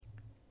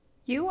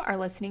You are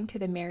listening to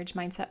the Marriage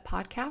Mindset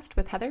Podcast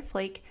with Heather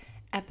Flake,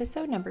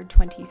 episode number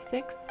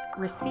 26,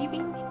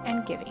 Receiving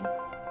and Giving.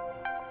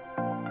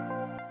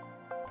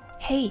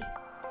 Hey,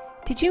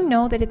 did you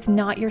know that it's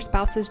not your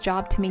spouse's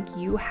job to make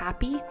you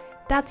happy?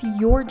 That's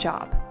your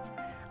job.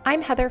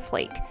 I'm Heather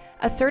Flake,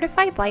 a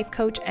certified life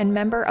coach and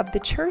member of the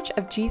Church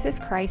of Jesus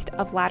Christ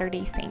of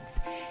Latter-day Saints,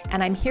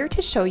 and I'm here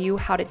to show you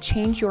how to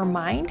change your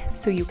mind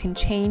so you can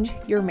change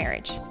your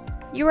marriage.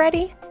 You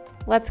ready?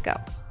 Let's go.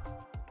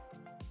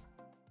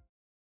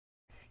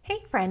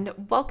 Hey friend,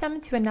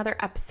 welcome to another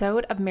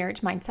episode of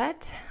Marriage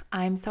Mindset.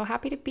 I'm so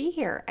happy to be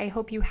here. I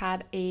hope you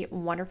had a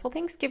wonderful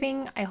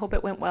Thanksgiving. I hope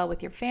it went well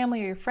with your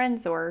family or your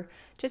friends or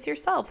just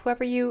yourself.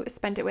 Whoever you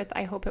spent it with,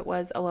 I hope it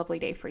was a lovely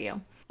day for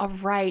you. All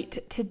right,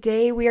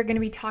 today we are going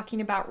to be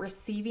talking about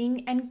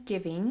receiving and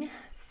giving.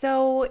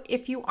 So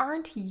if you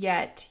aren't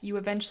yet, you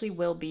eventually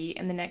will be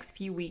in the next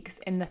few weeks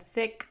in the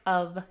thick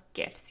of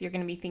gifts. You're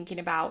going to be thinking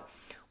about,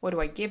 what do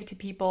I give to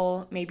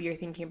people? Maybe you're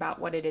thinking about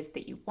what it is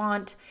that you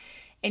want.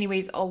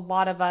 Anyways, a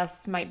lot of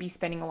us might be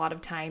spending a lot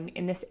of time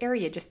in this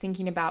area just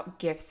thinking about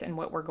gifts and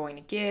what we're going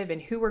to give and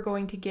who we're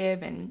going to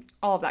give and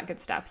all of that good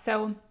stuff.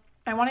 So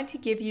I wanted to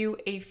give you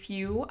a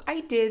few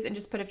ideas and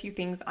just put a few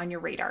things on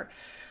your radar.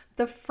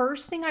 The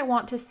first thing I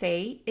want to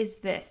say is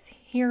this.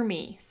 Hear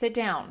me. Sit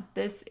down.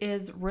 This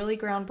is really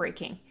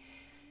groundbreaking.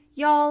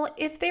 Y'all,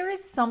 if there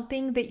is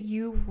something that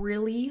you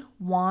really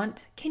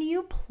want, can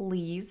you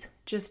please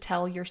just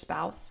tell your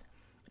spouse?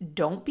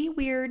 Don't be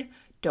weird.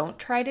 Don't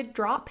try to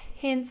drop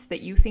hints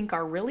that you think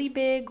are really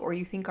big or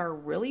you think are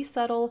really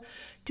subtle.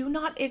 Do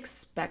not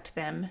expect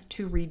them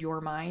to read your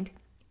mind.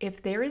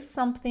 If there is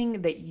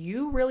something that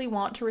you really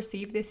want to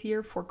receive this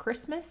year for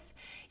Christmas,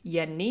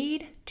 you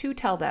need to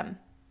tell them.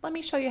 Let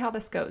me show you how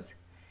this goes.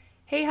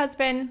 Hey,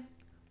 husband,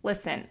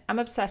 listen, I'm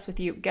obsessed with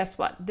you. Guess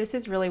what? This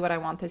is really what I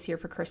want this year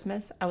for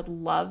Christmas. I would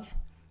love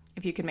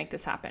if you could make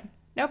this happen.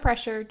 No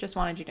pressure, just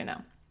wanted you to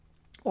know.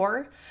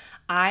 Or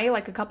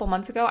a couple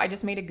months ago, I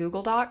just made a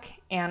Google Doc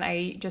and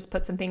I just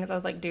put some things. I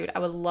was like, dude, I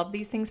would love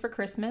these things for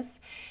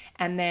Christmas.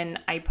 And then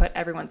I put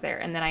everyone's there.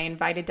 And then I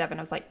invited Devin.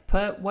 I was like,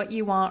 put what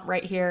you want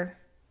right here.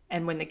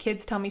 And when the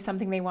kids tell me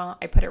something they want,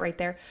 I put it right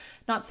there.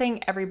 Not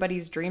saying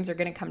everybody's dreams are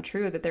going to come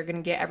true, that they're going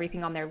to get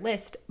everything on their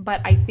list.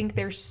 But I think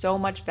there's so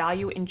much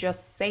value in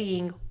just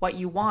saying what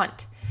you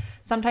want.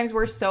 Sometimes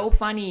we're so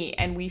funny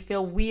and we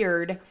feel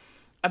weird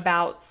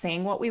about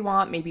saying what we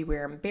want. Maybe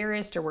we're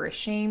embarrassed or we're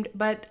ashamed,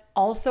 but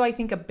also I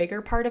think a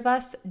bigger part of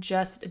us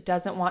just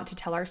doesn't want to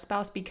tell our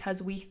spouse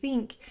because we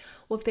think,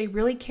 well, if they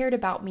really cared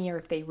about me or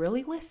if they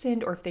really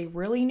listened or if they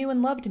really knew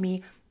and loved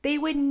me, they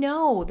would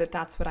know that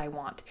that's what I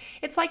want.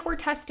 It's like we're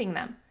testing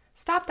them.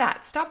 Stop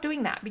that. Stop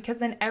doing that because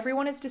then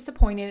everyone is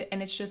disappointed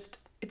and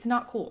it's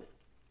not cool.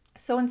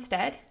 So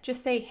instead,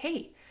 just say,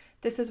 hey,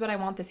 this is what I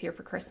want this year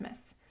for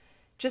Christmas.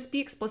 Just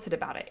be explicit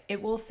about it.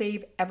 It will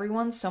save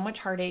everyone so much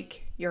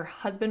heartache. Your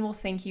husband will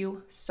thank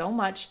you so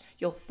much.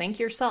 You'll thank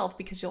yourself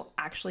because you'll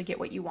actually get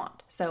what you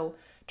want. So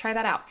try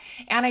that out.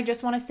 And I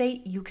just want to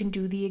say you can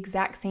do the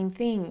exact same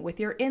thing with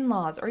your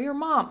in-laws or your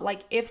mom.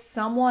 Like if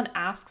someone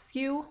asks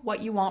you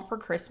what you want for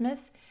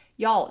Christmas,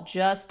 y'all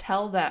just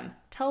tell them.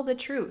 Tell the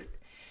truth.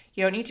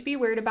 You don't need to be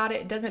weird about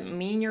it. It doesn't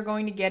mean you're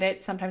going to get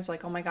it. Sometimes you're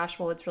like, oh my gosh,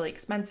 well, it's really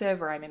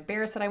expensive or I'm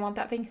embarrassed that I want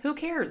that thing. Who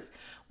cares?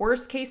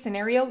 Worst case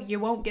scenario, you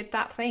won't get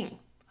that thing.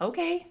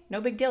 Okay,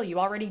 no big deal. You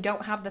already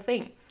don't have the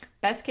thing.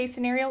 Best case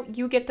scenario,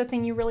 you get the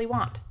thing you really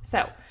want.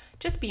 So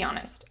just be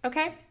honest,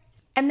 okay?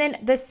 And then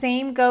the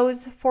same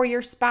goes for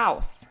your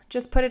spouse.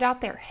 Just put it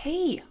out there.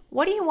 Hey,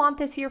 what do you want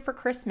this year for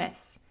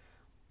Christmas?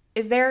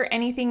 Is there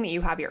anything that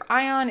you have your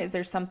eye on? Is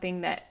there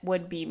something that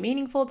would be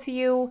meaningful to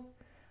you?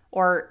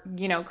 Or,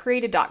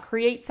 create a doc.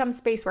 Create some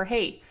space where,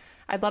 hey,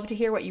 I'd love to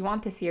hear what you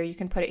want this year. You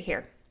can put it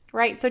here.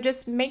 Right? So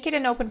just make it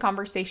an open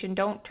conversation.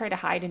 Don't try to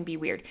hide and be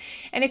weird.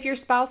 And if your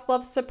spouse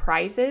loves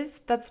surprises,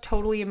 that's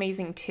totally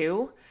amazing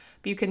too.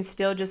 But you can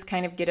still just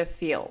kind of get a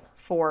feel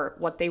for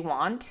what they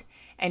want.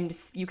 And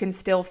you can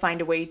still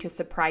find a way to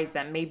surprise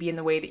them. Maybe in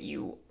the way that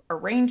you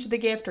arrange the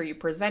gift or you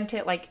present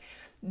it. Like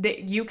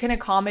that you can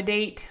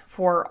accommodate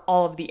for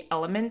all of the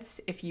elements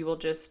if you will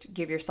just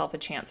give yourself a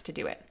chance to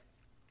do it.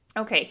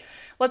 Okay,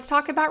 let's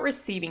talk about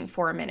receiving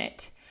for a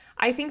minute.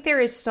 I think there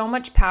is so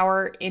much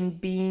power in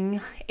being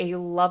a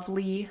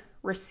lovely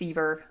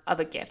receiver of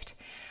a gift.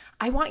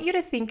 I want you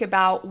to think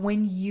about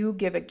when you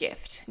give a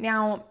gift.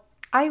 Now,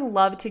 I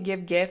love to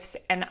give gifts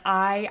and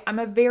I'm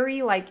a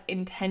very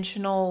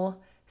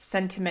intentional,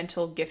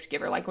 sentimental gift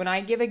giver. Like when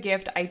I give a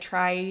gift,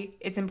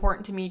 it's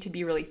important to me to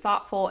be really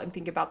thoughtful and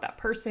think about that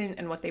person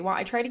and what they want.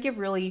 I try to give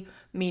really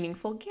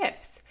meaningful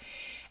gifts.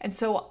 And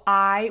so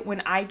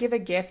when I give a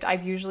gift,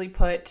 I've usually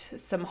put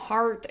some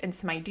heart and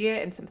some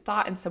idea and some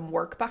thought and some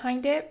work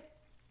behind it.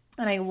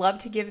 And I love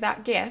to give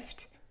that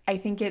gift. I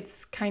think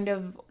it's kind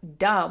of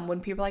dumb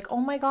when people are like, oh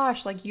my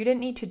gosh, you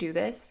didn't need to do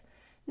this.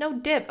 No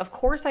dip. Of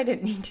course I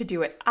didn't need to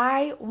do it.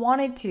 I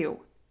wanted to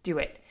do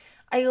it.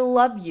 I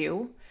love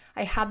you.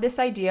 I had this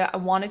idea. I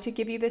wanted to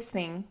give you this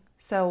thing.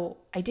 So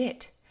I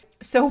did.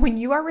 So when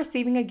you are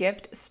receiving a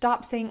gift,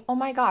 stop saying, oh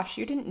my gosh,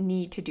 you didn't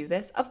need to do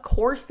this. Of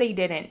course they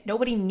didn't.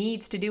 Nobody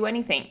needs to do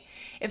anything.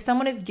 If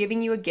someone is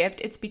giving you a gift,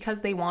 it's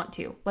because they want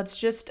to. Let's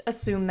just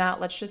assume that.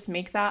 Let's just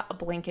make that a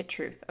blanket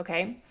truth,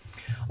 okay?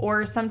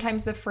 Or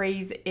sometimes the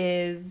phrase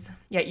is,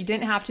 yeah, you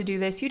didn't have to do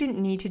this. You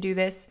didn't need to do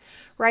this,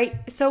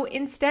 right? So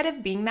instead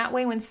of being that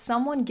way, when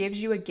someone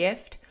gives you a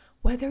gift,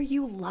 whether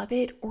you love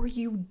it or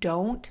you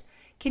don't,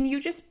 can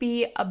you just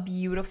be a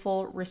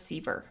beautiful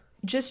receiver?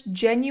 Just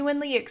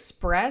genuinely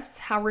express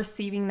how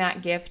receiving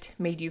that gift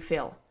made you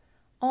feel.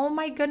 Oh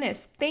my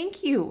goodness,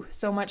 thank you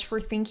so much for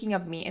thinking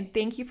of me, and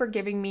thank you for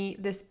giving me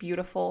this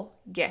beautiful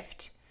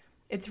gift.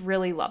 It's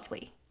really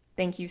lovely.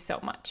 Thank you so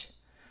much.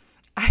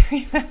 I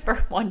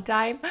remember one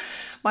time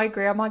my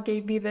grandma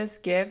gave me this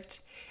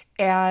gift,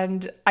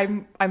 and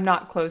I'm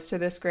not close to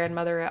this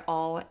grandmother at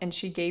all, and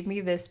she gave me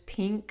this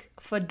pink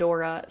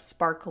fedora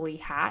sparkly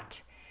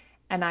hat,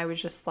 and I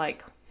was just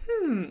like,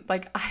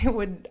 like I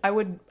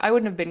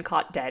wouldn't have been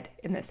caught dead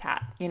in this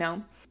hat, you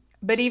know?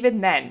 But even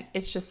then,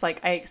 it's just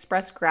like I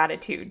expressed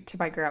gratitude to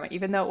my grandma,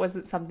 even though it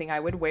wasn't something I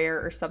would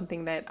wear or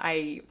something that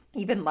I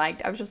even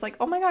liked. I was just like,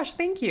 oh my gosh,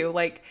 thank you.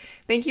 Like,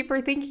 thank you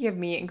for thinking of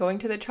me and going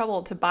to the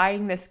trouble to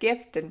buying this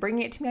gift and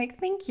bringing it to me. Like,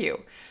 thank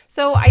you.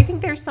 So I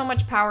think there's so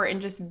much power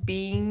in just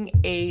being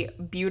a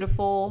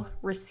beautiful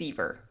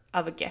receiver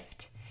of a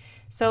gift.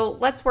 So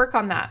let's work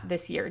on that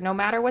this year. No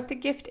matter what the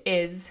gift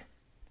is,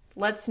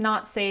 let's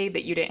not say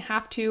that you didn't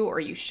have to, or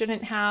you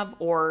shouldn't have,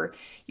 or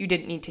you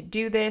didn't need to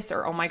do this,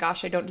 or oh my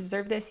gosh, I don't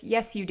deserve this.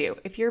 Yes, you do.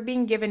 If you're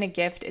being given a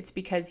gift, it's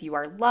because you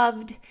are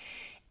loved,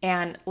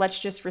 and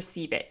let's just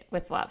receive it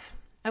with love.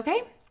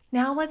 Okay?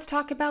 Now let's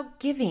talk about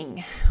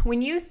giving.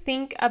 When you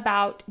think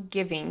about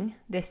giving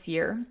this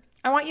year,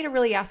 I want you to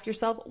really ask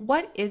yourself,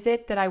 what is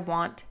it that I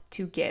want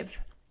to give?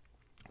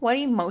 What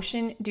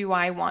emotion do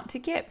I want to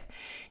give?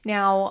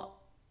 Now,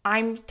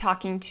 I'm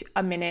talking to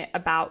a minute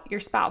about your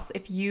spouse.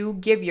 If you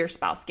give your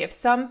spouse gifts,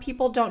 some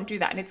people don't do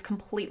that, and it's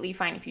completely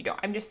fine if you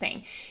don't. I'm just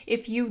saying,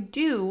 if you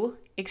do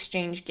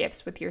exchange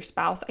gifts with your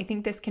spouse, I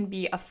think this can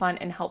be a fun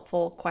and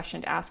helpful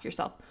question to ask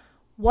yourself.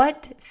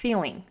 What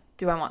feeling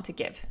do I want to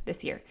give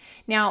this year?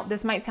 Now,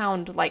 this might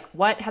sound like,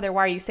 what, Heather,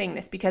 why are you saying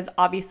this? Because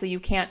obviously you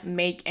can't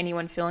make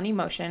anyone feel an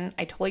emotion.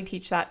 I totally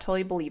teach that,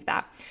 totally believe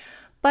that.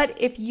 But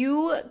if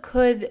you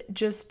could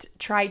just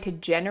try to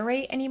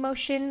generate an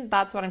emotion,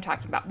 that's what I'm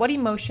talking about. What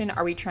emotion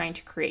are we trying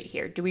to create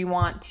here? Do we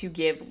want to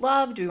give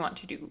love? Do we want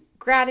to do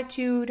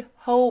gratitude,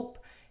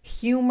 hope,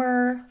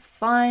 humor,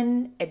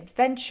 fun,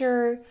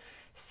 adventure,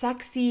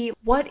 sexy?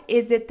 What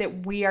is it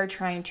that we are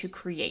trying to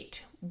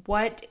create?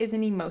 What is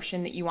an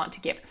emotion that you want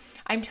to give?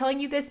 I'm telling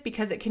you this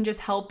because it can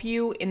just help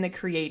you in the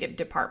creative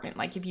department.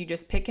 Like if you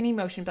just pick an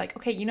emotion, be like,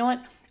 okay, you know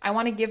what? I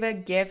want to give a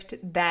gift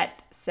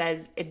that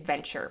says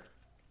adventure.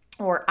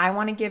 Or I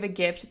want to give a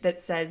gift that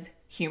says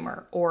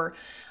humor, or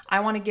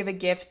I want to give a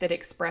gift that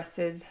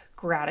expresses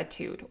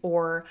gratitude,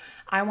 or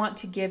I want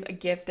to give a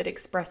gift that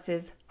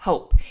expresses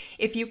hope.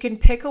 If you can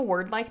pick a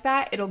word like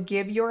that, it'll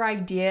give your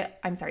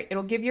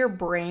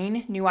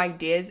brain new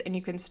ideas, and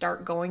you can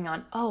start going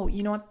on, oh,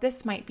 you know what,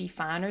 this might be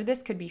fun, or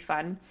this could be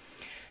fun.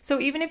 So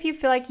even if you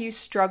feel like you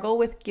struggle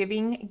with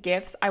giving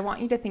gifts, I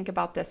want you to think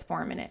about this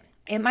for a minute.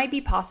 It might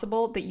be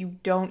possible that you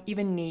don't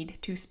even need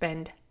to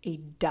spend a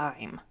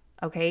dime,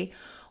 okay?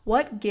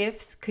 What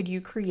gifts could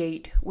you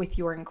create with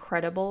your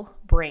incredible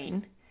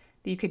brain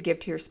that you could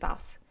give to your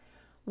spouse?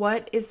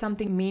 What is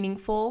something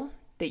meaningful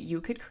that you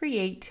could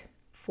create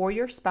for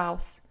your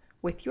spouse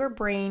with your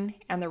brain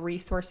and the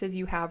resources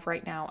you have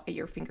right now at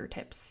your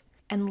fingertips?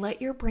 And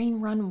let your brain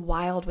run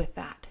wild with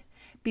that.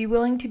 Be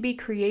willing to be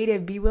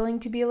creative. Be willing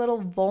to be a little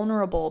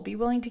vulnerable. Be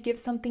willing to give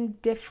something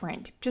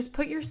different. Just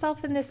put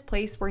yourself in this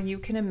place where you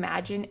can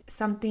imagine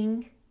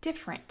something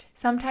different.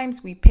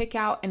 Sometimes we pick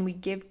out and we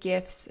give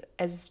gifts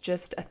as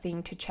just a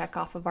thing to check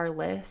off of our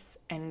lists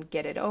and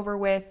get it over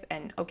with.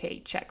 And okay,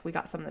 check. We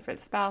got something for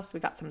the spouse. We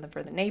got something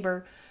for the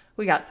neighbor.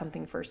 We got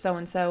something for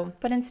so-and-so.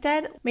 But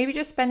instead, maybe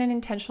just spend an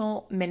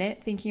intentional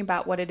minute thinking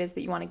about what it is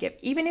that you want to give.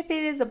 Even if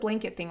it is a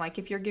blanket thing, like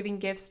if you're giving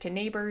gifts to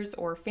neighbors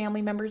or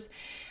family members,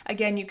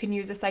 again, you can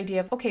use this idea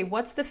of, okay,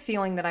 what's the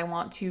feeling that I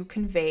want to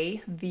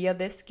convey via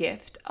this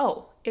gift?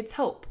 Oh, it's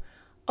hope.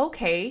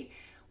 Okay,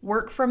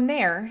 work from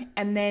there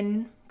and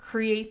then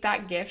create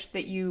that gift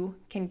that you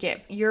can give.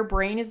 Your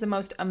brain is the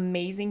most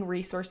amazing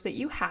resource that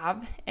you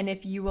have, and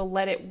if you will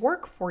let it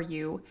work for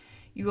you,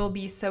 you will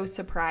be so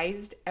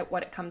surprised at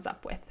what it comes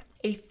up with.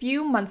 A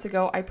few months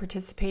ago, I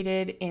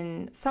participated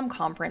in some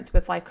conference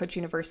with Life Coach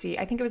University.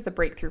 I think it was the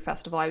Breakthrough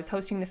Festival. I was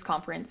hosting this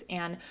conference,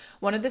 and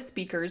one of the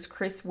speakers,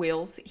 Chris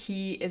Wills,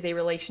 he is a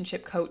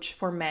relationship coach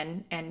for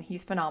men, and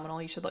he's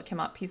phenomenal. You should look him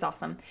up. He's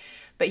awesome.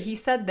 But he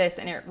said this,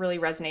 and it really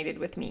resonated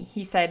with me.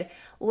 He said,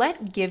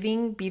 let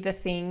giving be the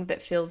thing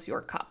that fills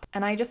your cup.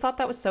 And I just thought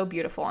that was so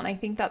beautiful. And I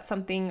think that's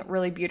something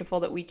really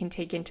beautiful that we can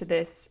take into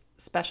this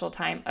special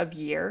time of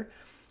year,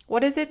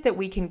 What is it that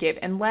we can give?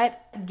 And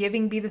let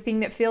giving be the thing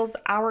that fills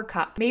our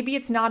cup. Maybe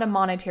it's not a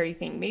monetary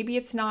thing. Maybe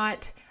it's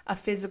not a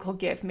physical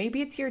gift.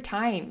 Maybe it's your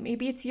time.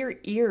 Maybe it's your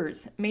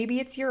ears. Maybe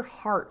it's your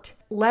heart.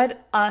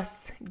 Let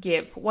us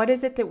give. What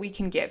is it that we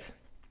can give?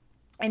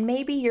 And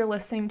maybe you're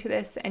listening to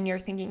this and you're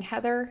thinking,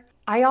 Heather,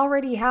 I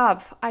already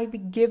have.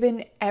 I've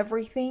given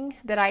everything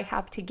that I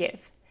have to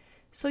give.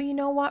 So you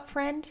know what,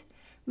 friend?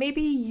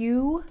 Maybe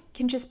you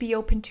can just be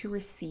open to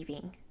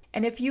receiving.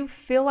 And if you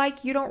feel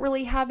like you don't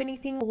really have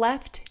anything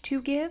left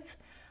to give,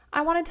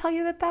 I want to tell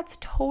you that that's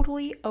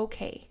totally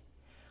okay.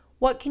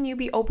 What can you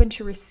be open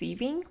to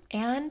receiving?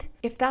 And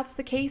if that's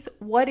the case,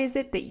 what is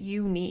it that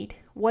you need?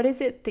 What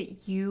is it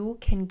that you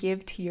can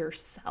give to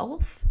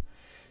yourself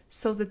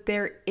so that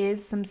there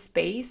is some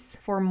space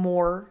for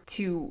more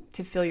to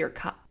fill your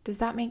cup? Does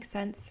that make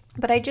sense?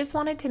 But I just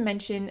wanted to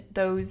mention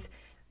those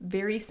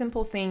very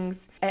simple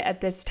things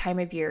at this time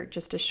of year.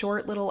 Just a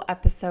short little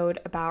episode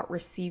about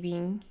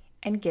receiving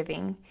and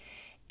giving.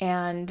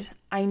 And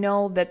I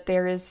know that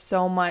there is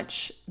so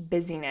much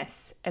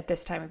busyness at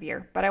this time of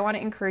year, but I want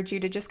to encourage you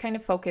to just kind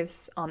of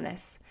focus on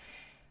this.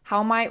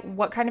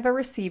 What kind of a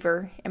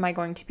receiver am I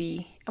going to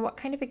be? And what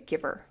kind of a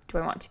giver do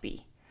I want to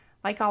be?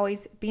 Like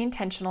always, be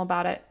intentional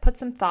about it, put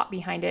some thought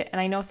behind it.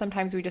 And I know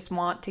sometimes we just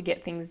want to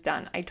get things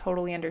done. I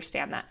totally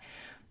understand that.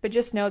 But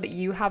just know that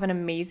you have an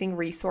amazing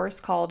resource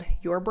called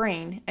your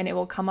brain, and it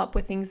will come up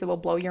with things that will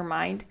blow your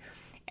mind.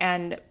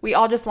 And we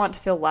all just want to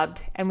feel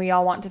loved, and we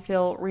all want to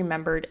feel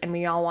remembered, and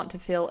we all want to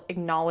feel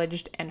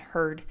acknowledged and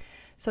heard.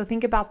 So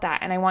think about that.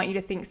 And I want you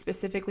to think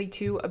specifically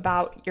too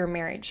about your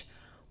marriage.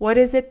 What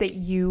is it that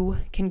you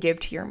can give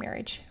to your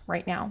marriage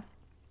right now?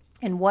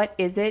 And what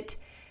is it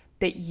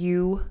that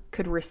you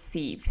could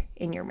receive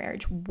in your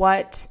marriage?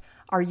 What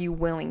are you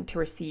willing to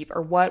receive?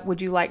 Or what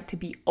would you like to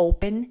be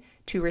open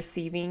to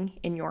receiving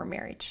in your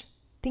marriage?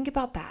 Think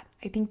about that.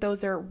 I think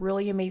those are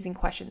really amazing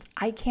questions.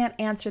 I can't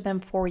answer them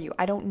for you.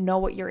 I don't know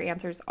what your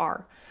answers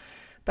are.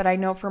 But I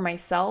know for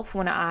myself,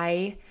 when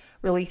I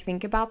really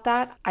think about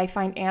that, I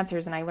find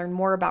answers and I learn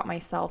more about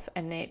myself,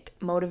 and it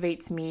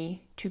motivates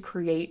me to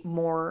create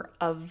more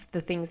of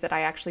the things that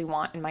I actually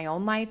want in my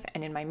own life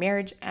and in my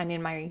marriage and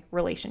in my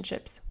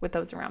relationships with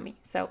those around me.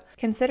 So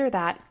consider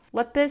that.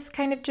 Let this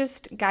kind of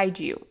just guide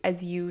you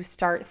as you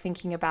start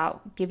thinking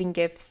about giving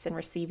gifts and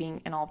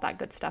receiving and all of that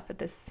good stuff at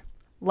this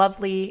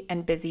lovely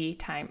and busy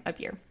time of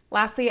year.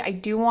 Lastly, I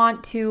do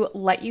want to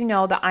let you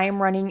know that I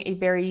am running a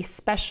very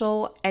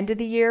special end of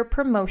the year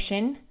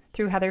promotion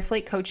through Heather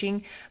Flake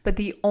Coaching, but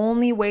the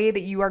only way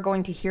that you are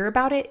going to hear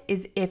about it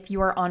is if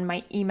you are on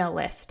my email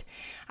list.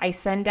 I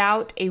send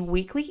out a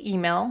weekly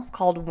email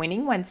called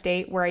Winning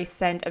Wednesday, where I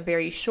send a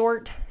very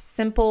short,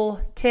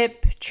 simple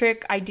tip,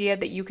 trick, idea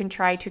that you can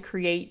try to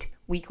create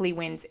weekly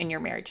wins in your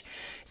marriage.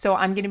 So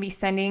I'm going to be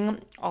sending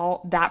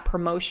all that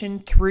promotion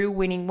through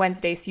Winning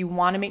Wednesday. So you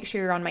want to make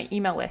sure you're on my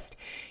email list.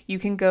 You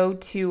can go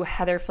to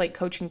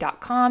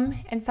heatherflakecoaching.com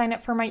and sign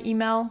up for my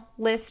email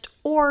list,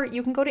 or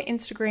you can go to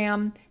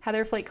Instagram,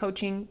 Heather Flake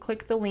Coaching,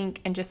 click the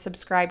link and just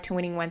subscribe to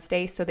Winning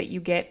Wednesday so that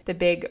you get the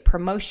big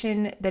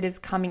promotion that is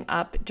coming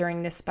up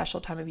during this special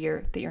time of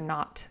year that you're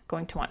not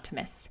going to want to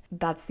miss.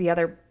 That's the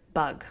other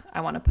bug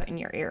I want to put in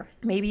your ear.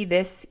 Maybe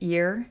this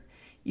year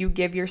you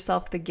give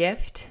yourself the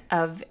gift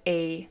of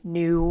a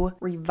new,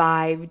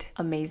 revived,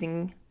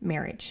 amazing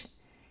marriage.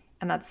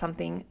 And that's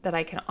something that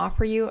I can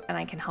offer you and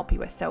I can help you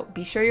with. So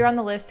be sure you're on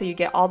the list so you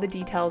get all the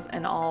details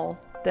and all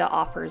the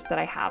offers that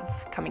I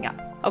have coming up.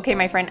 Okay,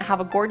 my friend, have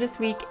a gorgeous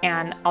week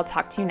and I'll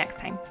talk to you next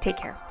time. Take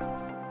care.